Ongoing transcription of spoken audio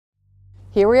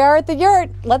Here we are at the yurt.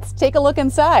 Let's take a look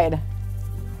inside.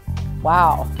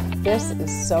 Wow, this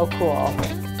is so cool.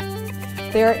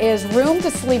 There is room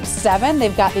to sleep 7.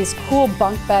 They've got these cool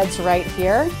bunk beds right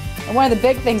here. And one of the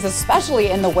big things, especially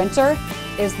in the winter,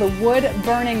 is the wood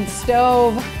burning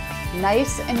stove.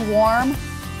 Nice and warm.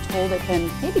 Told it can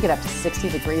maybe get up to 60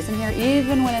 degrees in here,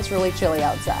 even when it's really chilly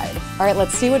outside. All right,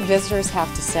 let's see what visitors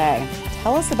have to say.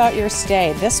 Tell us about your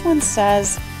stay. This one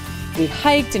says, we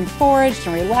hiked and foraged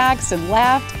and relaxed and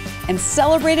laughed and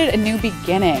celebrated a new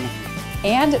beginning.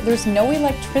 And there's no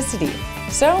electricity.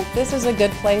 So this is a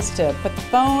good place to put the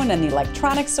phone and the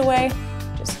electronics away,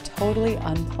 just totally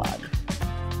unplug.